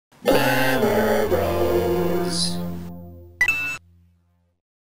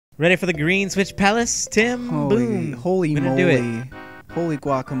Ready for the green switch palace, Tim? Boom. Holy Gonna moly. do it. Holy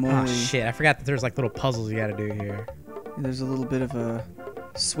guacamole. Oh, shit. I forgot that there's like little puzzles you gotta do here. There's a little bit of a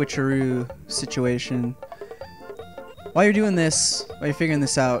switcheroo situation. While you're doing this, while you're figuring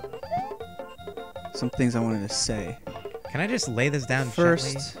this out, some things I wanted to say. Can I just lay this down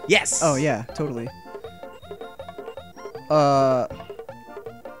First, gently? Yes! Oh, yeah, totally. The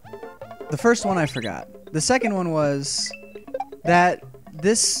first one I forgot. The second one was that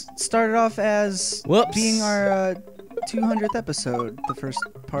this started off as being our 200th episode, the first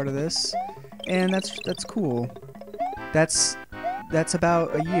part of this, and that's cool. That's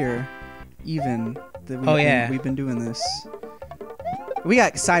about a year, even. That we've been doing this. We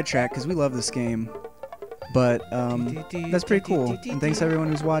got sidetracked because we love this game, but that's pretty cool. And thanks to everyone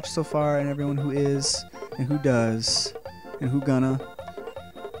who's watched so far, and everyone who is, and who does, and who gonna.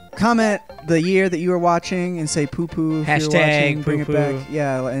 Comment the year that you were watching and say poo-poo if you're watching. Bring it back.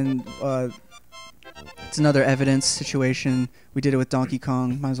 Yeah, and it's another evidence situation. We did it with Donkey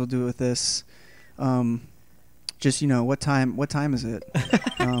Kong. Might as well do it with this. Just, you know, what time is it?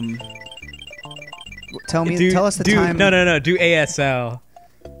 Tell us the time. No. Do ASL.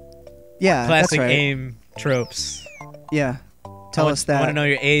 Yeah, classic that's right. AIM tropes. Yeah. Tell us that. I want to know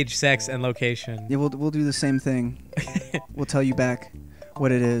your age, sex, and location. Yeah, we'll do the same thing. We'll tell you back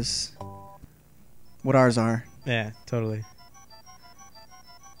what it is. What ours are. Yeah, totally.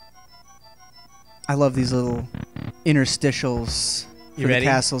 I love these little interstitials for the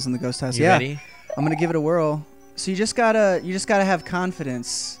castles and the ghost house. You ready? I'm gonna give it a whirl. So you just gotta have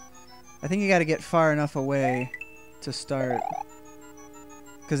confidence. I think you gotta get far enough away to start,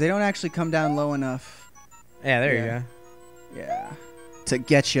 because they don't actually come down low enough. Yeah, there you go. Yeah, to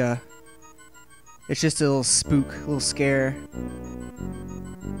get you. It's just a little spook, a little scare.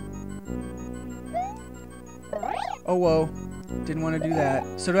 Oh whoa, didn't want to do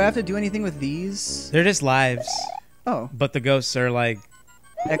that. So do I have to do anything with these? They're just lives. Oh. But the ghosts are like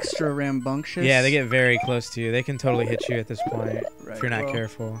extra rambunctious. Yeah, they get very close to you. They can totally hit you at this point if you're not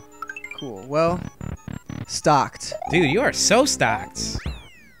careful. Cool. Well, stocked. Dude, you are so stocked.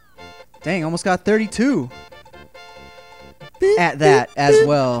 Dang, almost got 32. At that as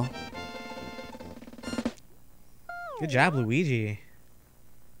well. Good job, Luigi.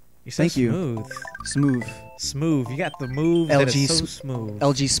 You're so Thank smooth. Smooth. Smooth. You got the move that is so smooth.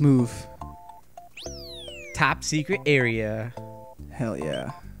 LG smooth. Top secret area. Hell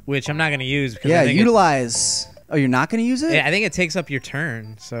yeah. Which I'm not going to use. Because yeah, utilize. Oh, you're not going to use it? Yeah, I think it takes up your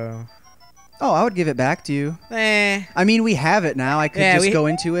turn, so... Oh, I would give it back to you. Eh. I mean, we have it now. I could just go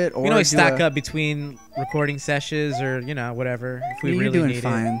into it, or we can always stock up between recording sessions, or you know, whatever. If we really doing need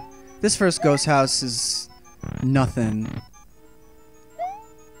fine. it. This first ghost house is nothing.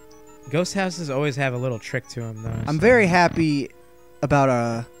 Ghost houses always have a little trick to them, though. I'm very happy about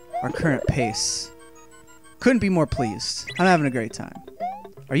our current pace. Couldn't be more pleased. I'm having a great time.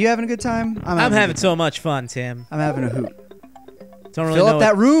 Are you having a good time? I'm having so much fun, Tim. I'm having a hoot. Don't really fill know up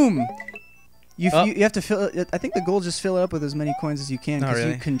that room. You have to fill it. I think the goal is just fill it up with as many coins as you can, because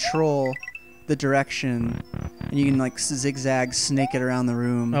you control the direction, and you can like zigzag, snake it around the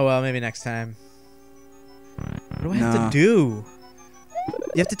room. Oh well, maybe next time. What do I have to do?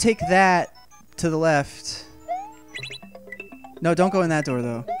 You have to take that to the left. No, don't go in that door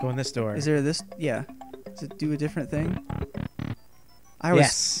though. Go in this door. Is there this? Yeah. Does it do a different thing?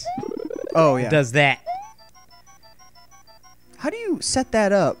 Yes. Oh yeah. It does that. How do you set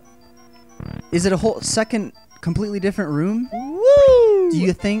that up? Is it a whole second, completely different room? Woo! Do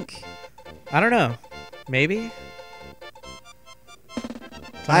you think? I don't know. Maybe.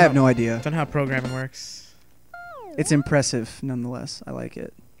 I have no idea. Don't know how programming works. It's impressive, nonetheless. I like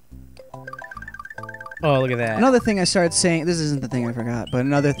it. Oh, look at that. Another thing I started saying, this isn't the thing I forgot, but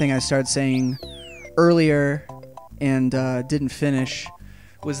another thing I started saying earlier and didn't finish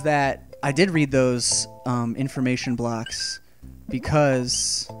was that I did read those information blocks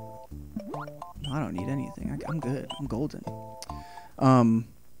because I don't need anything. I'm good. I'm golden.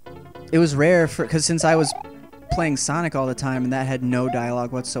 It was rare because since I was playing Sonic all the time and that had no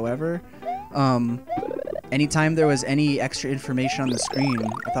dialogue whatsoever, anytime there was any extra information on the screen,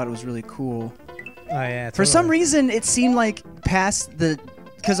 I thought it was really cool. Oh yeah. Totally. For some reason, it seemed like past the,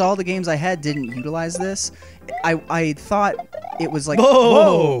 because all the games I had didn't utilize this. I thought it was like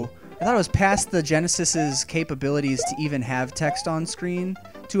whoa. I thought it was past the Genesis's capabilities to even have text on screen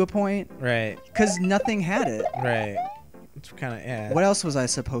to a point. Right. Because nothing had it. Right. It's kind of yeah. What else was I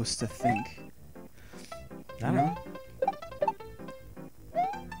supposed to think? I don't know.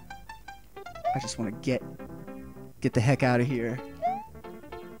 I just want to get the heck out of here.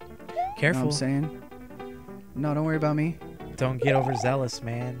 Careful. You know what I'm saying? No, don't worry about me. Don't get overzealous,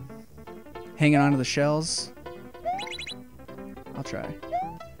 man. hanging onto the shells. I'll try.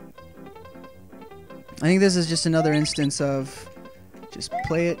 I think this is just another instance of just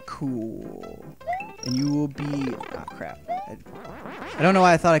play it cool, and you will be. Oh crap! I don't know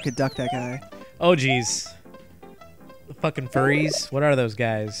why I thought I could duck that guy. Oh jeez. The fucking furries. What are those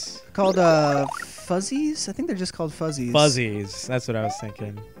guys? Called fuzzies. I think they're just called fuzzies. Fuzzies. That's what I was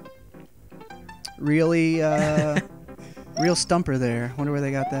thinking. Really, real stumper there. Wonder where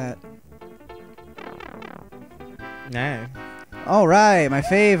they got that. Nah. All right, my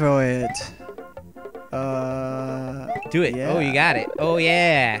favorite. Do it. Yeah. Oh, you got it. Oh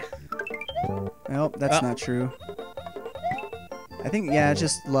yeah. Nope, that's not true. I think it's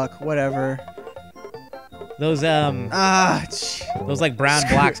just luck. Whatever. Those those like brown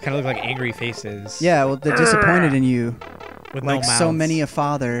blocks kind of look like angry faces. Yeah, well, they're disappointed in you. With no like mouths. so many a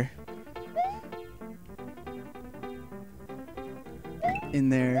father. In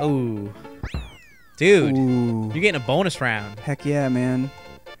there. Ooh. Dude, Ooh. you're getting a bonus round. Heck yeah, man.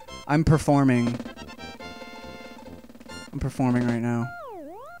 I'm performing. I'm performing right now.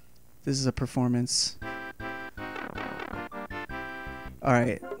 This is a performance.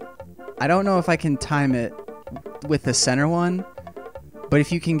 Alright. I don't know if I can time it with the center one, but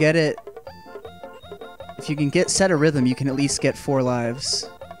if you can get it... If you can get set a rhythm, you can at least get 4 lives.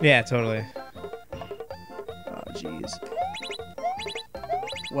 Yeah, totally. Oh, jeez.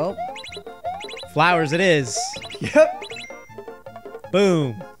 Well... Flowers it is. Yep.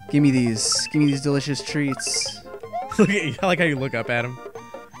 Boom. Give me these. Give me these delicious treats. Look at you. I like how you look up at him.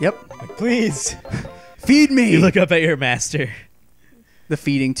 Yep. Like, please. Feed me. You look up at your master. The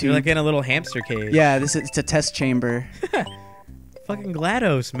feeding tube. You're like in a little hamster cage. Yeah, it's a test chamber. Fucking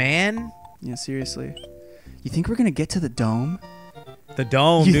GLaDOS, man. Yeah, seriously. You think we're gonna get to the dome? The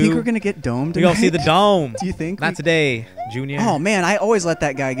dome, You dude. think we're gonna get domed? We gonna see the dome. Do you think? Not today, Junior. Oh man, I always let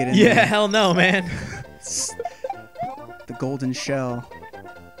that guy get in. Yeah, there. hell no, man. The golden shell.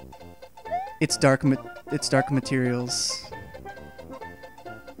 It's dark. It's dark materials.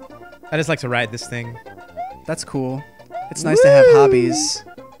 I just like to ride this thing. That's cool. It's nice to have hobbies.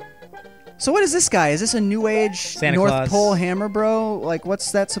 So what is this guy? Is this a new age Santa North Claus. Pole hammer bro? Like,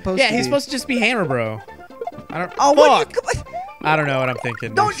 what's that supposed to be? Yeah, he's supposed to just be Hammer Bro. I don't. Oh, fuck. what? I don't know what I'm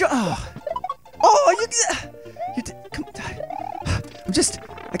thinking. Don't you? Come.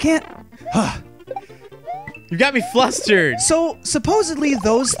 I can't. You got me flustered. So supposedly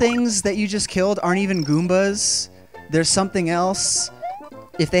those things that you just killed aren't even Goombas. There's something else.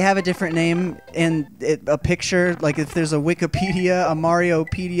 If they have a different name and a picture, like if there's a Wikipedia, a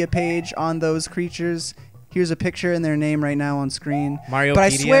Mariopedia page on those creatures, here's a picture and their name right now on screen. Mariopedia. But I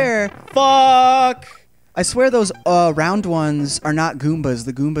swear, fuck. I swear those round ones are not Goombas.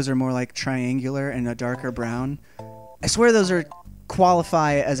 The Goombas are more like triangular and a darker brown. I swear those are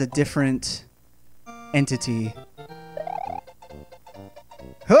qualify as a different entity.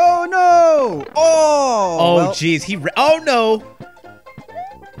 Oh no! Oh well, jeez, oh no!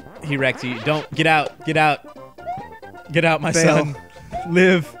 He wrecked you. Don't get out. Get out. Get out, my Bail. son.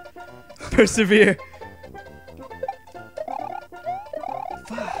 Live. Persevere.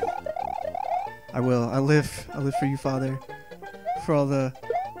 I will. I live for you, Father. For all the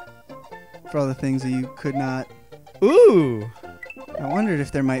things that you could not. Ooh. I wondered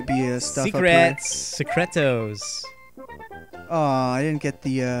if there might be a stuff Secrets. Secretos. up here. Oh, I didn't get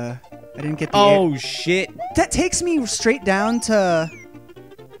the. Oh shit. That takes me straight down to.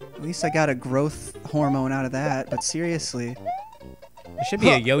 At least I got a growth hormone out of that. But seriously. There should be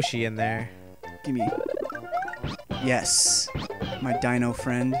a Yoshi in there. Give me. Yes, my dino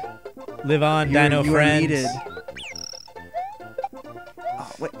friend. Live on, You Dino are friend. needed.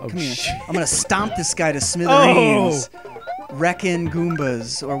 Oh, wait, Oh, come here. shit. I'm gonna stomp this guy to smithereens. Wreckin'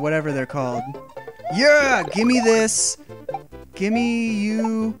 Goombas, or whatever they're called. Yeah, give me this. Give me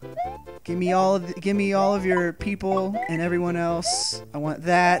you. Give me all of your people and everyone else. I want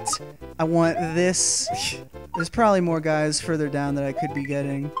that. I want this. There's probably more guys further down that I could be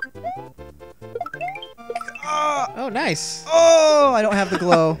getting. Oh, nice. Oh, I don't have the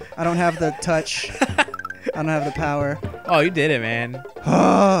glow. I don't have the touch. I don't have the power. Oh, you did it, man.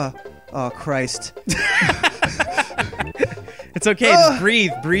 Oh, Christ. It's okay. Just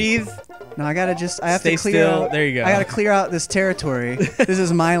breathe. Breathe. No, I gotta just. I have Stay to clear still. out. There you go. I gotta clear out this territory. This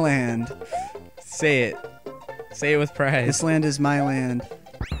is my land. Say it. Say it with pride. This land is my land.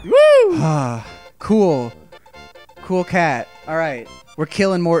 Woo! Cool. Cool cat. All right. We're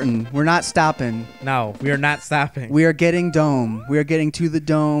killing Morton. We're not stopping. No, we are not stopping. We are getting dome. We are getting to the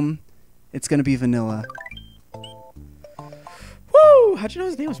dome. It's gonna be vanilla. Woo! How'd you know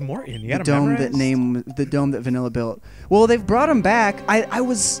his name was Morton? You got The him dome memorized? the dome that Vanilla built. Well, they've brought him back. I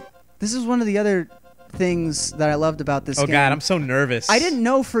was This is one of the other things that I loved about this game. Oh god, I'm so nervous. I didn't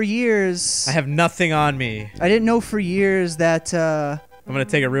know for years. I have nothing on me. I didn't know for years that I'm gonna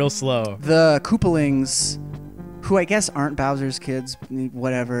take it real slow. The Koopalings, who I guess aren't Bowser's kids,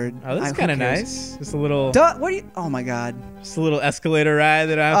 whatever. Oh, this is kind of nice. Just a little. What are you? Oh my god. Just a little escalator ride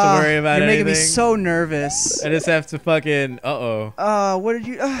that I don't have to worry about. You're anything. making me so nervous. I just have to fucking. What did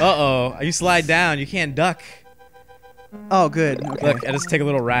you? You slide down. You can't duck. Oh, good. Okay. Look, I just take a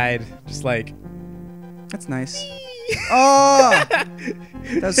little ride, just like. That's nice. Oh,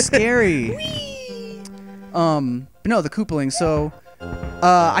 that was scary. But no, the Koopalings. So,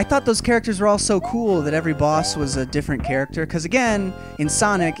 I thought those characters were all so cool that every boss was a different character. Because again, in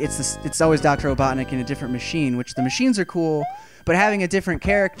Sonic, it's always Dr. Robotnik in a different machine, which the machines are cool, but having a different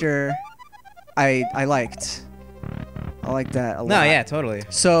character, I liked. I liked that a lot. No, yeah, totally.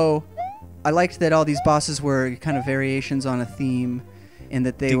 So, I liked that all these bosses were kind of variations on a theme, and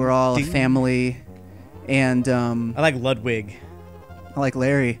that they were all a family. And I like Ludwig. I like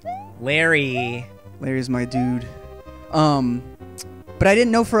Larry. Larry's my dude. But I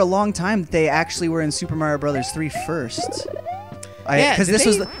didn't know for a long time that they actually were in Super Mario Brothers 3 first. Because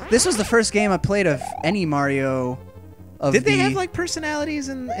this was the first game I played of any Mario. Did they have like personalities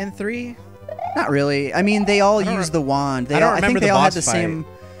in 3? Not really. I mean, they all used the wand. I think they all had the same.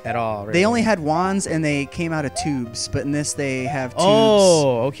 At all. Really. They only had wands and they came out of tubes, but in this they have tubes.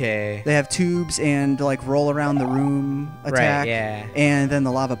 Oh, okay. They have tubes and like roll around the room attack. Right, yeah. And then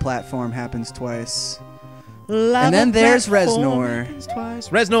the lava platform happens twice. And then there's Reznor.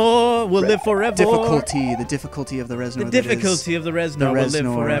 Reznor will live forever. The difficulty of the Reznor. The difficulty of the Reznor will live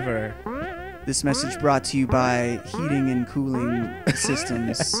forever. This message brought to you by heating and cooling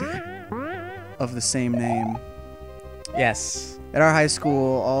systems of the same name. Yes. At our high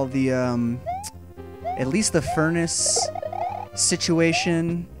school, all the, at least the furnace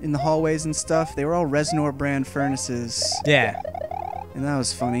situation in the hallways and stuff, they were all Reznor brand furnaces. Yeah. And that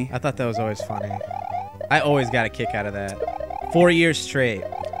was funny. I thought that was always funny. I always got a kick out of that. 4 years straight.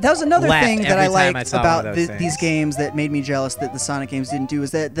 That was another thing that I liked about these these games that made me jealous that the Sonic games didn't do,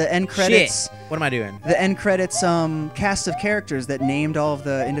 is that the end credits... Shit. What am I doing? The end credits cast of characters that named all of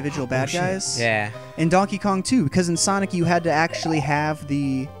the individual bad guys. Yeah. In Donkey Kong 2, because in Sonic you had to actually have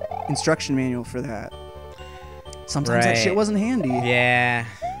the instruction manual for that. Sometimes that shit wasn't handy. Yeah.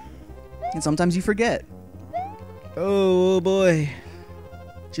 And sometimes you forget. Oh boy.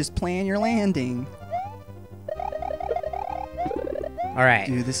 Just plan your landing. All right.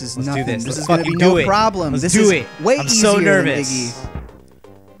 Dude, this is Let's nothing. do this. This Let's is going to be fucking no problem. Let's this do is it. way I'm easier so than nervous. Iggy.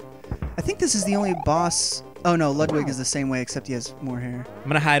 I think this is the only boss. Oh no, Ludwig is the same way, except he has more hair. I'm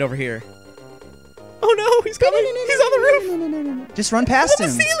gonna hide over here. Oh no, he's coming! He's on the roof! Just run past him.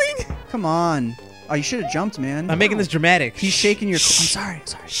 On the ceiling! Come on. Oh, you should have jumped, man. I'm making this dramatic. He's shaking your... I'm sorry.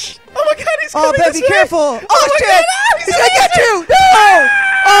 Sorry. Oh my god, he's coming! Oh, Ben, be careful! Oh, shit! God, He's gonna get you! No!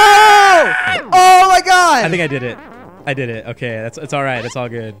 Oh! Oh my god! I think I did it. I did it. Okay, it's all right. It's all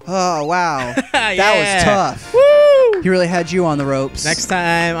good. Oh, wow. Yeah. That was tough. Woo! He really had you on the ropes. Next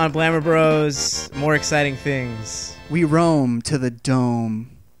time on Blammer Bros, more exciting things. We roam to the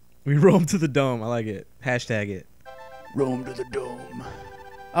dome. We roam to the dome. I like it. Hashtag it. Roam to the dome.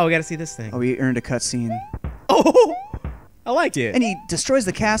 Oh, we gotta see this thing. Oh, he earned a cutscene. Oh! I like it. And he destroys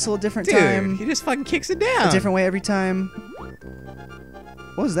the castle a different Dude, time. he just fucking kicks it down. A different way every time.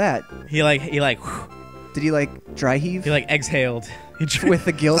 What was that? He like Did he like dry heave? He like exhaled. With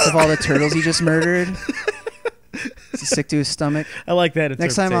the guilt of all the turtles he just murdered. Is he sick to his stomach? I like that.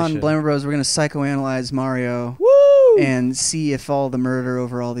 Next time on Blammer Bros, we're gonna psychoanalyze Mario. Woo! And see if all the murder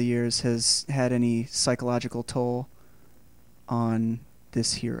over all the years has had any psychological toll on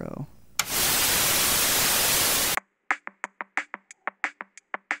this hero.